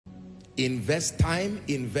Invest time,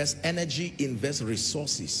 invest energy, invest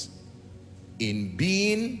resources in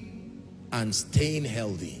being and staying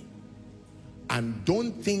healthy. And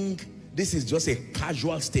don't think this is just a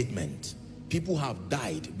casual statement. People have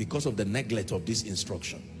died because of the neglect of this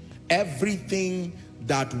instruction. Everything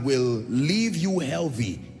that will leave you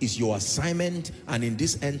healthy is your assignment, and in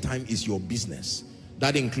this end time is your business.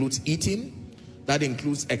 That includes eating, that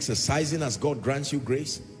includes exercising as God grants you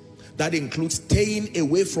grace, that includes staying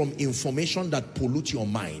away from information that pollutes your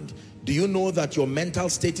mind. Do you know that your mental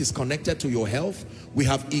state is connected to your health? We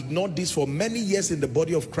have ignored this for many years in the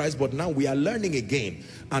body of Christ, but now we are learning again.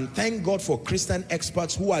 And thank God for Christian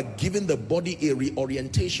experts who are giving the body a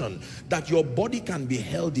reorientation, that your body can be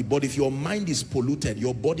healthy, but if your mind is polluted,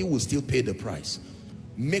 your body will still pay the price.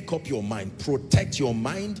 Make up your mind. Protect your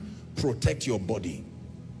mind. Protect your body.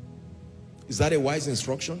 Is that a wise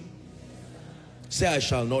instruction? Say, I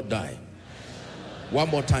shall not die. One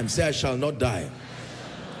more time. Say, I shall not die.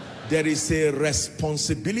 There is a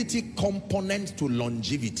responsibility component to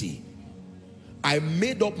longevity. I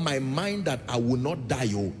made up my mind that I will not die.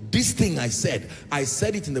 Oh, this thing I said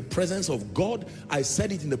it in the presence of God. I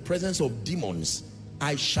said it in the presence of demons.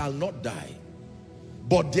 I shall not die.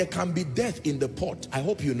 But there can be death in the pot. I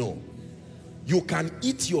hope you know. You can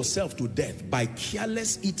eat yourself to death by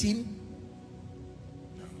careless eating.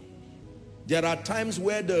 There are times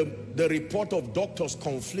where the report of doctors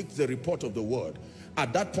conflicts the report of the word.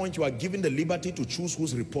 At that point, you are given the liberty to choose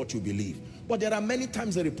whose report you believe. But there are many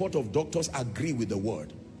times the report of doctors agree with the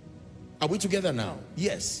word. Are we together now?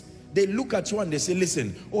 Yes. They look at you and they say,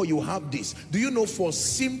 listen, oh, you have this. Do you know, for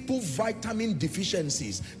simple vitamin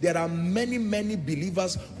deficiencies, there are many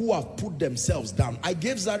believers who have put themselves down. I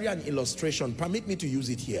gave Zaria an illustration. Permit me to use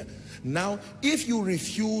it here. Now, if you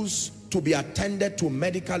refuse to be attended to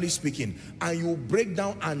medically speaking, and you break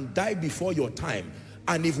down and die before your time,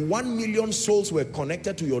 and if 1 million souls were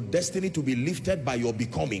connected to your destiny to be lifted by your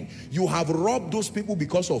becoming, you have robbed those people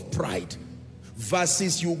because of pride.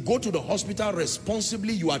 Versus you go to the hospital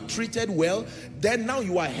responsibly, you are treated well, then now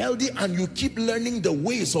you are healthy and you keep learning the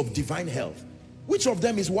ways of divine health. Which of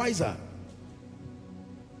them is wiser?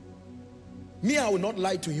 Me, I will not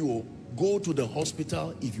lie to you. Go to the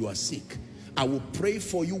hospital if you are sick. I will pray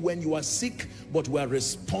for you when you are sick, but we are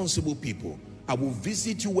responsible people. I will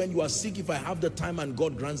visit you when you are sick if I have the time and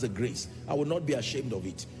God grants the grace. I will not be ashamed of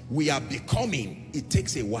it. We are becoming, it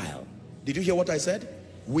takes a while. Did you hear what I said?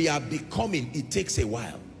 We are becoming, it takes a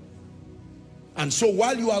while. And so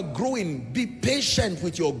while you are growing, be patient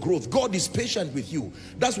with your growth. God is patient with you.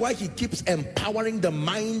 That's why he keeps empowering the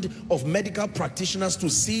mind of medical practitioners to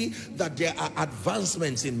see that there are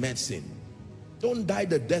advancements in medicine. Don't die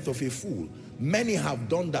the death of a fool. Many have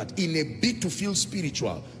done that in a bid to feel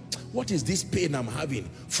spiritual. What is this pain I'm having?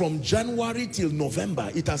 From January till November,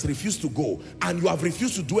 it has refused to go, and you have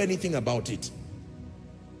refused to do anything about it.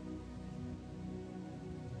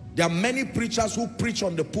 There are many preachers who preach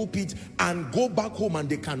on the pulpit and go back home and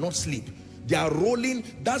they cannot sleep. They are rolling.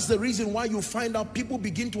 That's the reason why you find out people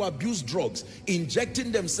begin to abuse drugs,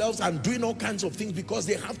 injecting themselves and doing all kinds of things because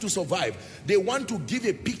they have to survive. They want to give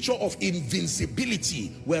a picture of invincibility,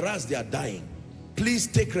 whereas they are dying. Please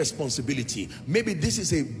take responsibility. Maybe this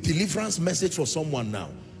is a deliverance message for someone now.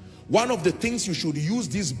 One of the things you should use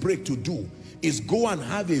this break to do is go and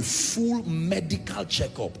have a full medical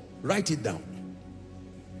checkup. Write it down.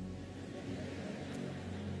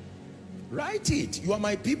 Write it. You are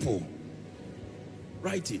my people.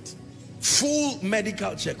 Write it. Full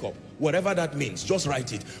medical checkup. Whatever that means, just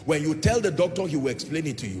write it. When you tell the doctor, he will explain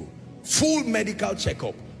it to you. Full medical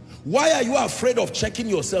checkup. Why are you afraid of checking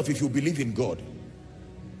yourself if you believe in God?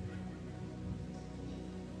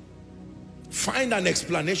 Find an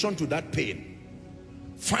explanation to that pain.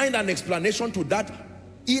 Find an explanation to that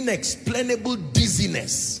inexplainable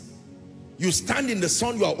dizziness. You stand in the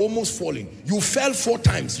sun, you are almost falling. You fell 4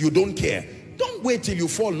 times, you don't care. Don't wait till you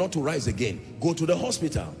fall not to rise again. Go to the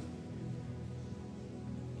hospital.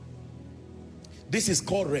 This is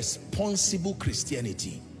called responsible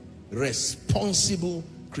Christianity. Responsible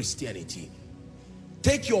Christianity.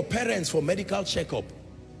 Take your parents for medical checkup.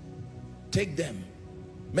 Take them.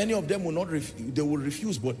 Many of them will not they will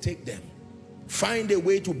refuse, but take them. Find a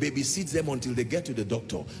way to babysit them until they get to the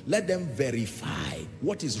doctor. Let them verify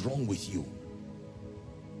what is wrong with you.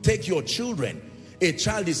 Take your children. A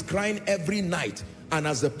child is crying every night, and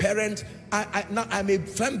as a parent, I'm a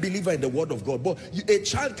firm believer in the word of God, but a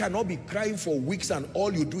child cannot be crying for weeks and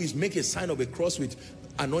all you do is make a sign of a cross with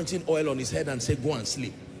anointing oil on his head and say, go and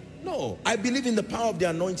sleep. No, I believe in the power of the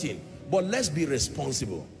anointing, but let's be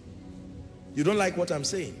responsible. You don't like what I'm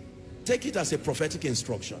saying? Take it as a prophetic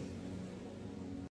instruction.